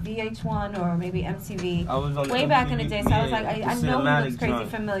show at VH1 or maybe MTV I was on way the back in the day. So I was like, the I know he looks cinematic crazy joint.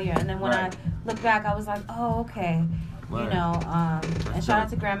 familiar. And then when Right. I look back, I was like, oh, okay. You Right. know, and shout out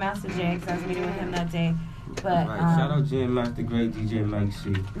to Grandmaster Jay because I was meeting with him that day. But Right. Shout out Jam Master Great DJ Mike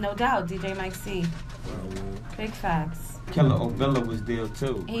C. no doubt, DJ Mike C. Big facts. Killer Obilla was there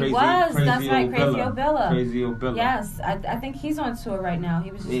too. He was. That's right, Crazy Obilla. Crazy Obilla. Yes, I think he's on tour right now.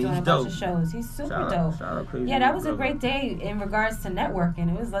 He was just Yeah, doing he's a bunch dope. of shows. He's super Shout dope. out, shout out Crazy Yeah, that was a Obilla. great day in regards to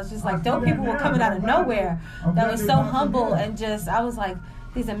networking. It was just like dope people were coming out of nowhere. That was so humble and just I was like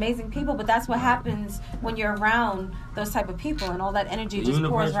these amazing people. But that's what happens when you're around those type of people and all that energy The just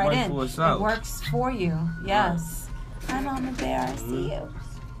universe pours right works in. for itself. It works for you. Yes. Hi, Mama Bear. I see you.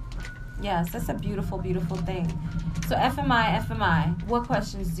 Yes, that's a beautiful, beautiful thing. So FMI, what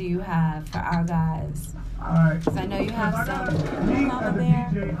questions do you have for our guys? Alright. Because I know you have I some. gotta, me Mama as a Bear.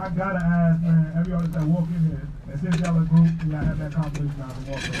 DJ, I gotta ask, man, every artist that walk in here, and since y'all a group, and y'all have that conversation now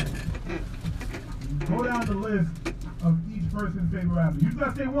to walk in. Go down the list of each person's favorite rapper. You just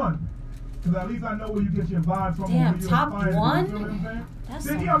gotta say one. Because at least I know where you get your vibe from. Damn, where you're top inspired, one? You know what I'm saying? That's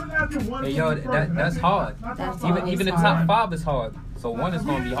Then, so- yeah, I'm just asking one Hey, thing yo, first. that's hard. That's Even the top 5 is hard. So one is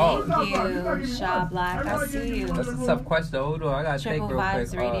gonna be hard. Thank you, Shaw Black. I see you. That's a tough question. Hold on, I gotta think Triple real Vibes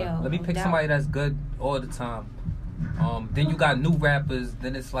quick. Radio. Let me pick Doubt. somebody that's good all the time. Then you got new rappers.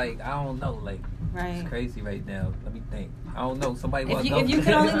 Then it's like I don't know, like Right. it's crazy right now. Let me think. I don't know. Somebody. If wanna you, go? if you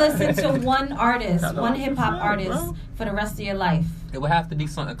could only listen to one artist, Got one no hip hop shit, artist bro. for the rest of your life, It would have to be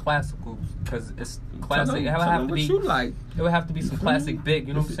something classical because it's classic. It would Tell have them to what be. you like. It would have to be some classic big.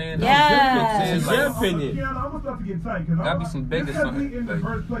 You know what I'm saying? Yes. It's your opinion. Yeah, I'm gonna start to get tight. 'Cause Gotta I'm- be some big or this has something, me in the like-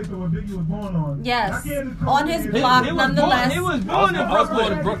 birthplace of where Biggie was born on. Yes. I can't just come On in his here- block, He was nonetheless. born. He was I born was in born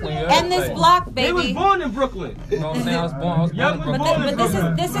Brooklyn. in Brooklyn. Yeah. and this like, block, He baby. was born in Brooklyn. You know what I'm saying? I was born in Young Brooklyn. But, Born in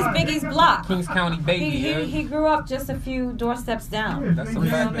but this is Brooklyn. Biggie's block. Kings County baby. He yeah. grew up just a few doorsteps down. That's a You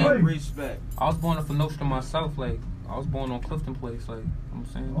know fact. what I mean? Respect. I was born in Kenosha myself. Like I was born on Clifton Place. Like I'm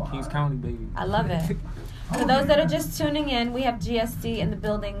saying, Kings County baby. I love it. For those that are just tuning in, we have GSD in the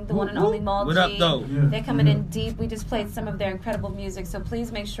building, the one and only Mal What G. up, though? They're coming in deep. We just played some of their incredible music, so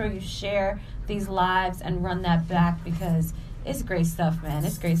please make sure you share these lives and run that back because it's great stuff, man.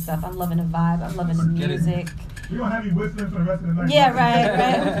 It's great stuff. I'm loving the vibe. I'm loving the Get it. music. We're gonna have you whistling for the rest of the night. Yeah, right.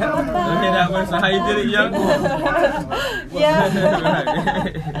 You hear that one? So how you did it, young?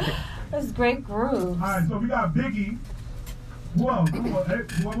 Yeah. It's great grooves. Alright, so we got Biggie. Who else?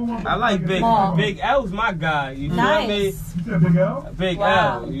 I like Big. Maul. Big L's my guy. You feel me? Nice. You said Big L? Big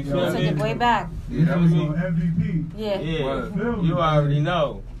Wow. L. You Took feel it me? way back. You feel me? MVP. Yeah. Yeah. Word. You already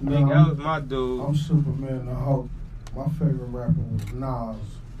know. Big L's my dude. I'm Superman the Hulk. My favorite rapper was Nas.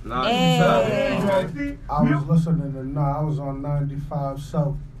 Nah, Hey. See? I was listening to Nas. I was on 95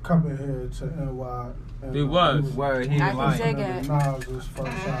 South coming here to NY. And It was. Word, he I ain't can lying. dig listening it. to Nas'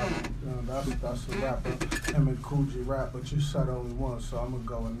 first album. That's a rapper. Him and Coogee rap, but you said only one, so I'm gonna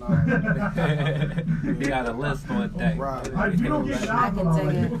go with Nas. He got a list on deck. Right. Like, you don't get Nas I a can lot. dig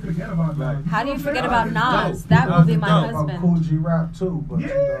Like, it. people forget about Nas. How do you forget know about what I'm saying? Nas? That will be my Dope. About husband. Coogee rap too, but Yeah,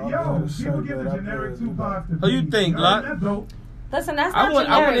 you know, I'm yo, here to say people get that the up generic there, Tupac. Who you think, Glock? That's dope. Listen, that's I not wanna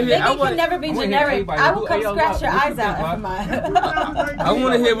generic. hear- I Biggie wanna- can never be I wanna hear generic. everybody. I will come Hey, yo, scratch look, your what you eyes out think, for mine. I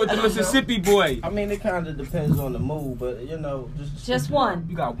want to hear what the Mississippi boy. I mean, it kind of depends on the mood, but you know, Just one.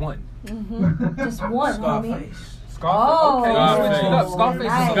 You got one. Just one, homie. Scarface. Scarface. Oh, Okay, Scarface. switch it up. Scarface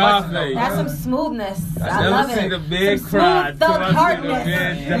Nice. is Scarface. That's some smoothness. I Never love see it. the big Some cry. smooth thug hardness.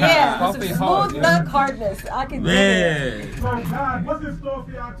 Yeah, some Scarface smooth hard, yeah. thug hardness. I can dig it. Man. So, guys, what's in store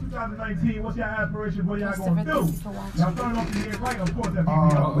for y'all 2019? What's your aspiration? What y'all Christopher, gonna do? thank you for watching. Y'all starting off the year right, of course, that Oh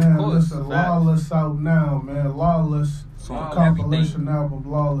BBL. man, course, listen, facts. Lawless out now, man. Lawless. So The on compilation album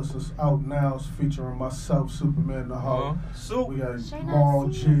Lawless is out now. It's featuring myself, Superman the Hulk. We got Shay Maul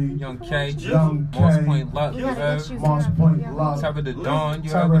Nas, G, Young K, Young Moss K, Point Luck, We you gotta heard? get you Moss there. Point Yeah. Lock, Terror the Dawn,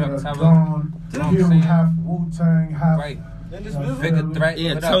 you heard Terror what up, the Terror? Dawn, You know what I'm Hugh saying? half Wu-Tang, half Right. Vigor Vigor Threat, what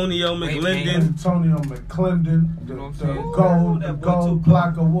up? Antonio Ray McLendon. Payne. Antonio McClendon, You know what I'm the saying? gold, That the boy gold too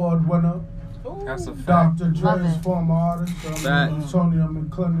Black Award winner, That's a fact. Dr. Love Dre's it. former artist, Fact. Antonio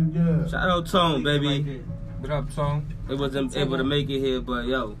McClendon, yeah. Shout out Tone, baby. What up, Tone? It wasn't able to make it here, but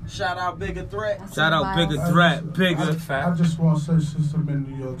yo. Shout out Bigger Threat. That's Shout out some Bigger vibes. Threat, I Bigger. just- I just want to say since I'm in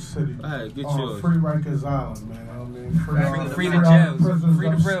New York City, Hey, get on yours. Free Rikers Island, man. I mean, Free the all jails. prisons Free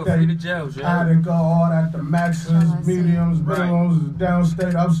the upstate. real. Free the jails, Had yeah. to go all that, the maxes, Oh, I see. mediums, Right. minimums,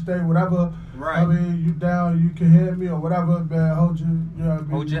 downstate, upstate, whatever. Right. I mean, you down, you can hear me or whatever, man. Hold your, you know what I mean?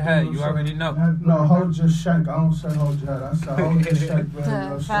 Hold your head. know You what I'm already know. saying? No, hold your shank. I don't say hold your head. I say hold your shank, man. You know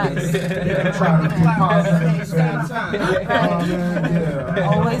what I'm Facts. saying? Try to be positive. Same time. Oh, man, yeah.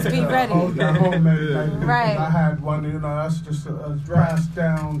 Always be ready. Hold that homemade thing. Right. I had one, you know, that's just a passed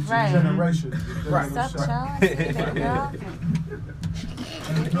down to Right. generations. Right. What's up, y'all? I see you, baby girl.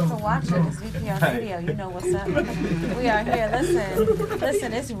 Thank you for watching this VPR radio. You know what's up. We are here.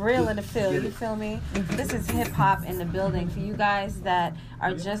 Listen, it's real in the field. You feel me? This is hip hop in the building. For you guys that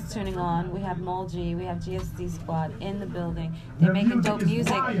are just tuning on, we have Mol G, we have GSD Squad in the building. They're making dope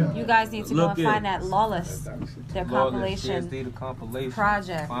music. You guys need to go Look and it. find that Lawless, their compilation GSD, the compilation.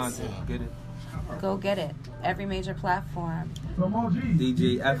 project. Find it. Get it. Go get it. Every major platform. So, Mo G,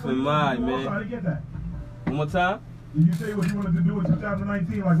 DJ F and my, man. How to get that? One more time? Did you say what you wanted to do in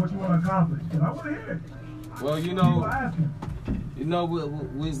 2019, like what you want to accomplish? Because I want to hear it. Well, you People know, asking.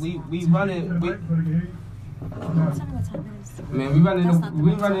 we running, we, So they can hear you. Tell me what time it is. man, we running That's not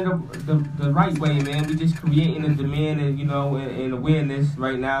the right the right way, man. We just creating a demand and, you know, and awareness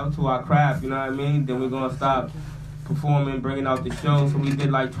right now to our craft, you know what I mean? Then we're gonna stop performing, bringing out the show. So we did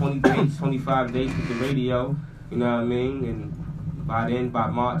like 20 dates, 25 dates with the radio, you know what I mean? And by then, by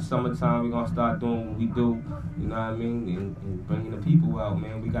March, summertime, we're gonna start doing what we do. You know what I mean? And bringing the people out,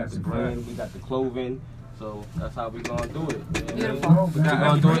 man. We got the brand, we got the clothing. So that's how we gonna do it. Beautiful. We're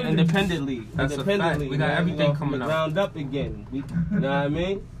gonna do it independently. That's a fact. We got everything coming up. out. Ground up again. You know what I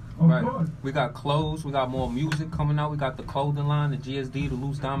mean? Right. We got clothes. We got more music coming out. We got the clothing line, the GSD, the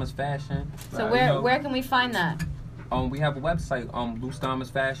Loose Diamonds Fashion. So where can we find that? We have a website,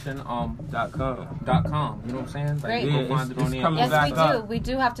 loosediamondsfashion.com. You know what I'm saying? Like, Great. you can find it on there. Yes, we do. We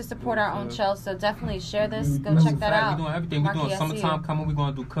do have to support our own shows, so definitely share this. Go check that out. We're doing everything. We're doing summertime coming. We're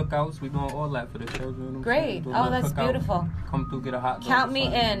going to do cookouts. We're doing all that for the children. Great. Oh, that's beautiful. Come through, get a hot dog. Count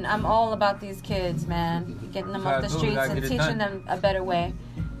me in. I'm all about these kids, man. Getting them off the streets and teaching them a better way.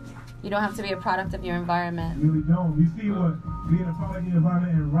 You don't have to be a product of your environment. You really don't. You see what being a product of your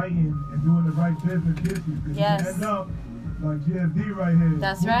environment and writing and doing the right business gets you. Yes. You end up like GSD right here.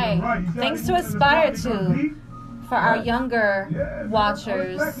 That's right. Things to aspire to for our younger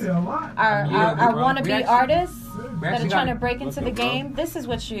watchers, our wannabe artists that are trying to break into the game. This is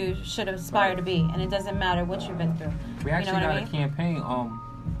what you should aspire to be, and it doesn't matter what you've been through. We actually got a campaign.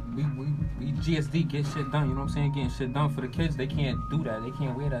 We GSD get shit done, you know what I'm saying? Getting shit done for the kids, they can't do that. They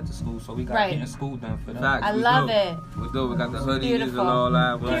can't wear that to school, so we got getting school done for them. Facts, I love it. We got the hoodies and all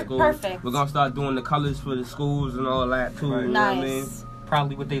that. Perfect. We're gonna start doing the colors for the schools and all that too. Right. You know what I mean?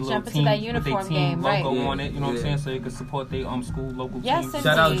 Probably with their little team, with their team logo on it, you know what I'm saying? So you can support their school local team. Shout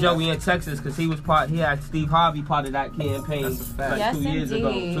out Joey in Texas because he had Steve Harvey part of that campaign like 2 years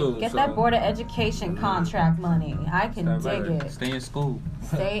ago too. Get that Board of Education contract money. I can dig it. Stay in school.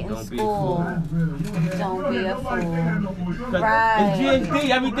 Stay in school. Don't be a fool. Right. It's GSD,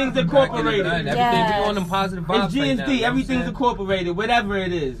 everything's incorporated. Everything be on them positive vibes. It's GSD, everything's incorporated, whatever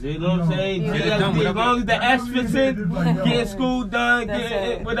it is. You know what I'm saying? GSD, as long as the S fits in, getting school done,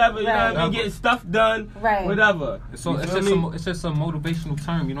 whatever, you know what I mean? Getting stuff done, whatever. So it's just a motivational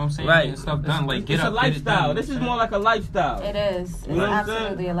term, you know what I'm saying? Right. Getting stuff done, like get up. It's a lifestyle. This is more like a lifestyle. It is. It's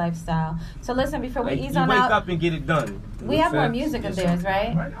absolutely a lifestyle. So listen, before we ease on out, you wake up and get it done. We have more music of theirs,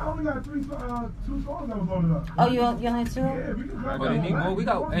 right? Right now we got 2 songs that was loaded up. Oh, you only had 2? Yeah, we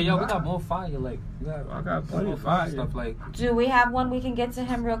got more fire. Like I got plenty of fire stuff. Like, do we have one we can get to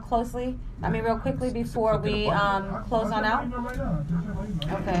him real quickly before we close on out?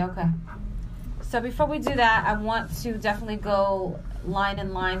 Okay. So before we do that, I want to definitely go line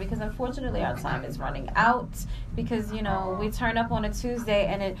in line because unfortunately our time is running out because we turn up on a Tuesday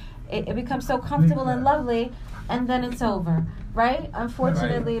and it becomes so comfortable and lovely and then it's over, right?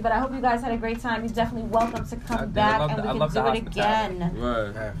 Unfortunately, but I hope you guys had a great time. You're definitely welcome to come back and we can do it again.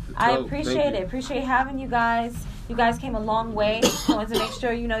 Right. I appreciate it. Appreciate having you guys. You guys came a long way. I wanted to make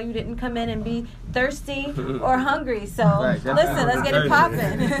sure you didn't come in and be thirsty or hungry. So listen, let's get it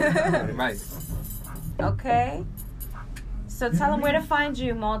popping. Right. Okay. So tell them where to find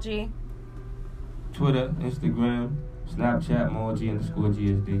you, Malji. Twitter, Instagram, Snapchat,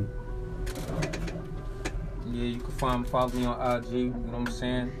 Malji_GSD. Yeah, you can follow me on IG, you know what I'm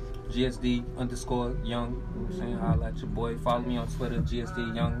saying? GSD_young, you know what I'm saying? Holla at your boy. Follow me on Twitter,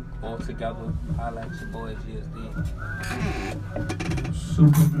 GSD Young, all together. Holla at your boy, GSD.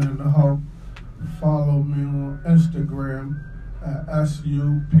 Superman the Hulk. Follow me on Instagram at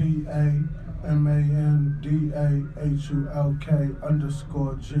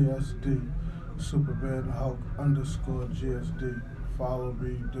SUPAMANDAHULK_GSD. Superman the Hulk _GSD. Follow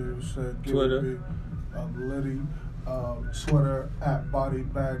me, dude. Said give Twitter. me a Liddy. Twitter at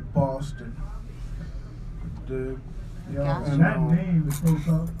BodyBagBoston. Dude. Gotcha. That name is so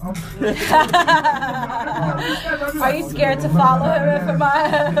tough. Are you scared to follow him for my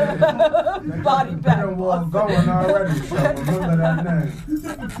body bag? Going already, so remember that name.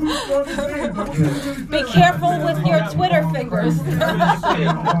 Be careful with your Twitter fingers. You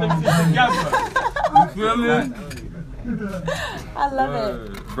feel me? I love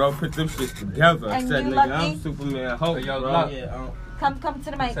it. Bro, put them shits together. And Said, you nigga, lucky? I'm Superman Hulk, Hey, yo, bro. look. Yeah, Come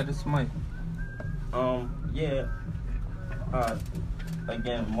to the mic. Said this mic. Yeah.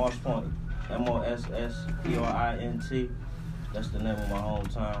 Again, Moss Point, MOSSPRINT. That's the name of my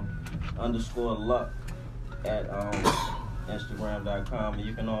hometown. _luck at Instagram.com. And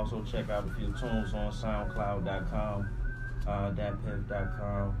you can also check out a few tunes on SoundCloud.com,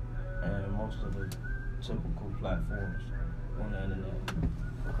 datpiff.com, and most of the typical platforms on the internet.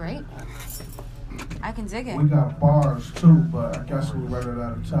 Great. I can dig it. We got bars too, but I guess we running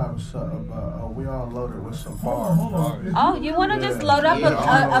out of time or something. But we all loaded with some bars. Oh, you want to just load up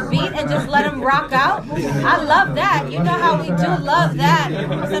a beat and just let them rock out? I love that. You know how we do love that.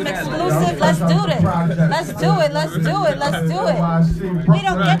 Some exclusive. Let's do this. Let's do it. Let's do it. Let's do it. We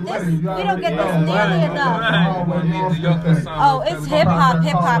don't get this. We don't get this nearly enough. Oh, it's hip hop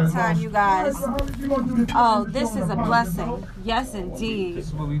time, you guys. Oh, this is a blessing. Yes, indeed. This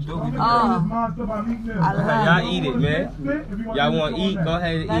is what we do. Oh, I love Y'all eat it, man. Y'all want to eat? Go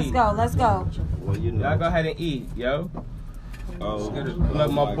ahead and Let's eat. go. Let's go. Well, you know. Y'all go ahead and eat, yo. Oh,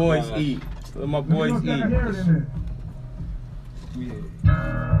 Let my boys eat. Let my boys eat. Here we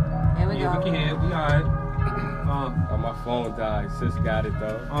Yeah, we go. can hear. We alright. Oh, my phone died. Sis got it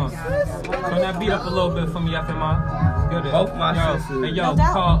though. Turn that beat up a little bit for me, FMI. Good. Both my sisters. Hey, yo, No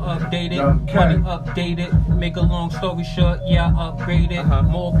doubt. car updated, money updated. Make a long story short, yeah, I upgraded.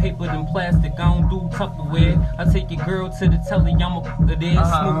 More paper than plastic. I don't do Tupperware. I take your girl to the telly. I'm a there.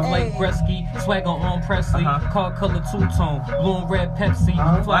 Smooth like Bresky. Swagger on Presley. Car color two-tone. Blue and red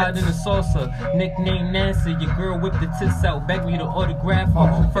Pepsi. Fly in the salsa. Nickname Nancy. Your girl whip the tits out. Beg me to autograph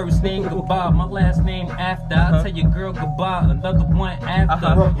her. First name goodbye. My last name after. I tell your girl goodbye. Another one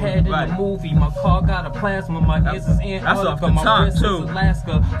after. Head in the movie. My car got a plasma. My ears is Antarctica. My wrist is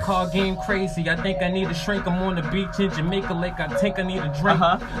Alaska. Car game crazy. I think I need a shrink. I'm on the beach in Jamaica like I think I need a drink.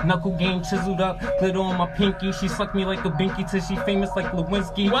 Knuckle game chiseled up. Glitter on my pinky. She sucked me like a binky till she famous like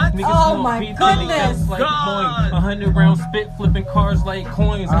Lewinsky. What? Niggas Oh want my beef, goodness. they like coin. 100 round spit flipping cars like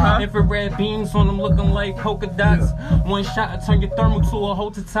coins. Infrared beams on them looking like polka dots. One shot I turn your thermal to a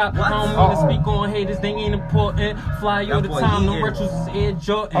hole to top. I don't mean to speak on haters. They ain't important. Fly all the time. No retros is Air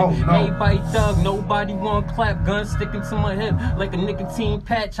Jordan. Everybody thug. Nobody want clap. Gun sticking to my hip like a nicotine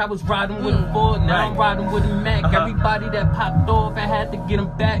patch. I was riding with a Ford. Now I'm riding with a Mac. Everybody that popped off, I had to get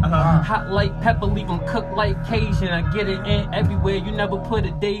them back. Hot like pepper, leave them cooked like Cajun. I get it in everywhere. You never put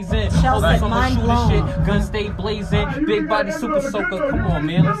a days in. Shell said mind blown. Shit. Gun stay blazing. Big body super soaker. Come on,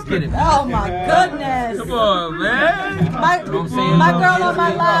 man. Let's get it. Oh my goodness. Come on, man. My girl on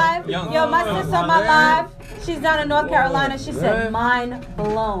my live. Yo, my sister on my live. She's down in North Carolina. She said mind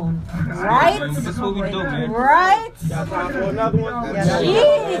blown. Right? That's what we do, man. Right? another one?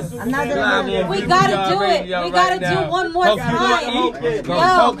 Jeez. We gotta do it. We gotta do one more time. Yo,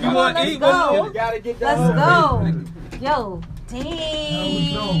 come on, let's go. Let's go. Yo,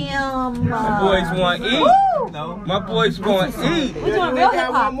 damn. My boys want to eat. My boys want to eat. We doing real hip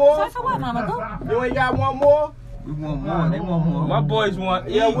hop. Sorry for what, Mama? Go. You ain't got one more? We want more. They want more. My boys want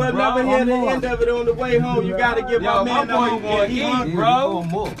to eat. Yeah, we'll never hear the end of it on the way home. You gotta give my man my boys want to eat, bro.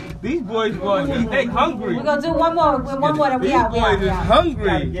 These boys want to eat. They hungry. We're gonna do one more. One more, then we out. These boys is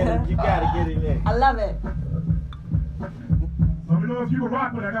hungry. You gotta get it in. I love it. Let me know if you can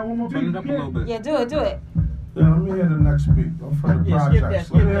rock with it. I got one more beat. Turn it up a little bit. Yeah, do it. Do it. Yeah, let me hear the next beat. I'm from the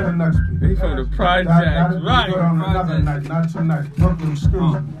projects. Let me hear the next beat. They from the projects, That'll be right? good on another night, not tonight. Brooklyn, excuse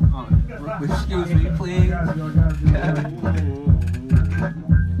me. Excuse me, please.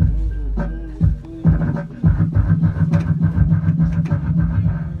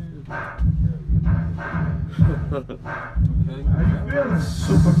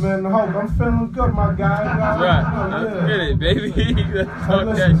 Superman the Hulk, I'm feeling good, my guy. Right. Let's get it, baby. Let's talk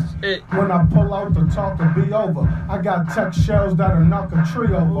that shit. When I pull out, the talk will be over. I got tech shells that'll knock a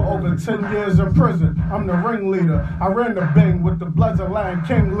tree over 10 years in prison. I'm the ringleader. I ran the Bing with the Bloods of Land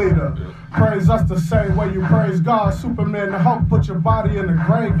King leader. Praise us the same way you praise God. Superman the Hulk, put your body in the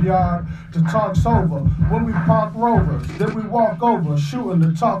graveyard. The talk's over. When we park Rovers, then we walk over. Shooting,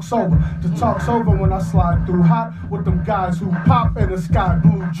 the talk's over. The talk's over when I slide through hot with them guys who pop in the sky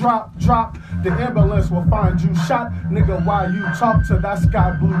blue. Drop. The ambulance will find you shot. Nigga, why you talk to that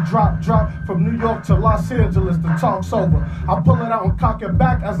sky blue? Drop. From New York to Los Angeles, the talk's over. I pull it out and cock it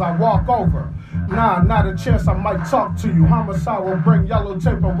back as I walk over. Nah, not a chance, I might talk to you. Homicide will bring yellow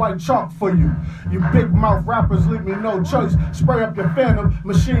tape and white chalk for you. You big mouth rappers leave me no choice. Spray up your Phantom,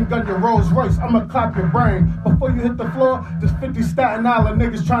 machine gun your Rolls Royce. I'ma clap your brain. Before you hit the floor, there's 50 Staten Island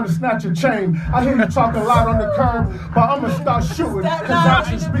niggas trying to snatch your chain. I hear you talking loud on the curb, but I'ma start shooting. Cause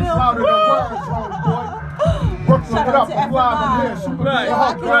action speaks louder than words, wrong boy. Brooklyn, what up? I'm live in here. Superman the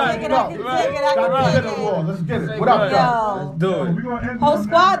Hulk, I can take it. Let's get it. What up, y'all? Let's do it. Whole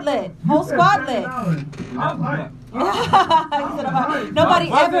squad lit. Nobody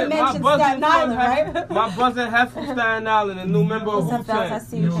ever mentioned Staten Island, right? My buzzin' half from Staten Island, a new member of What's up, fellas? I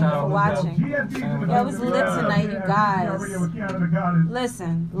see you. Thank you for watching. Yo, it was lit tonight, you guys.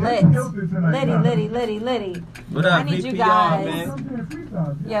 Listen, lit. Litty. What up, I need you VPR, guys.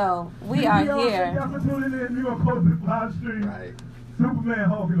 man? Yo, we are here. Right. Superman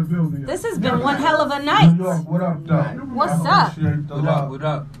Hulk in the building. This has been one hell of a night. New York, what up, though? What's up? Appreciate the What up? love. What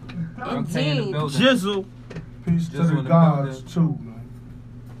up? Indeed. Jizzle. Peace to Just the on the gods, building. too, man.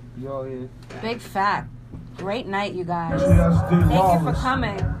 You all here? Big fact. Great night, you guys. GSD Thank you for Lawless.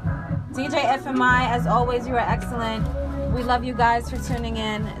 coming. DJ FMI, as always, you are excellent. We love you guys for tuning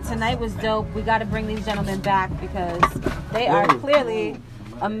in. Tonight was dope. We got to bring these gentlemen back because they are clearly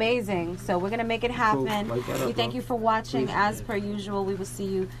amazing. So we're going to make it happen. We thank you for watching. As per usual, we will see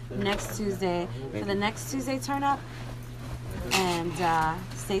you next Tuesday for the next Tuesday turn up. And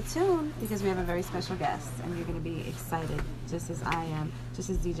stay tuned because we have a very special guest and you're going to be excited just as I am, just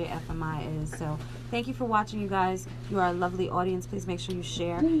as DJ FMI is. So thank you for watching, you guys. You are a lovely audience. Please make sure you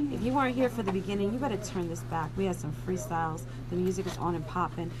share. If you weren't here for the beginning, you better turn this back. We had some freestyles. The music is on and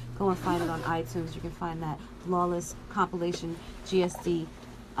popping. Go and find it on iTunes. You can find that Flawless compilation GSD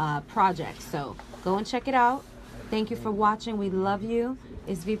project. So go and check it out. Thank you for watching. We love you.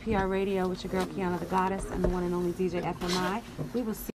 It's VPR Radio with your girl Kiana the Goddess and the one and only DJ FMI. We will see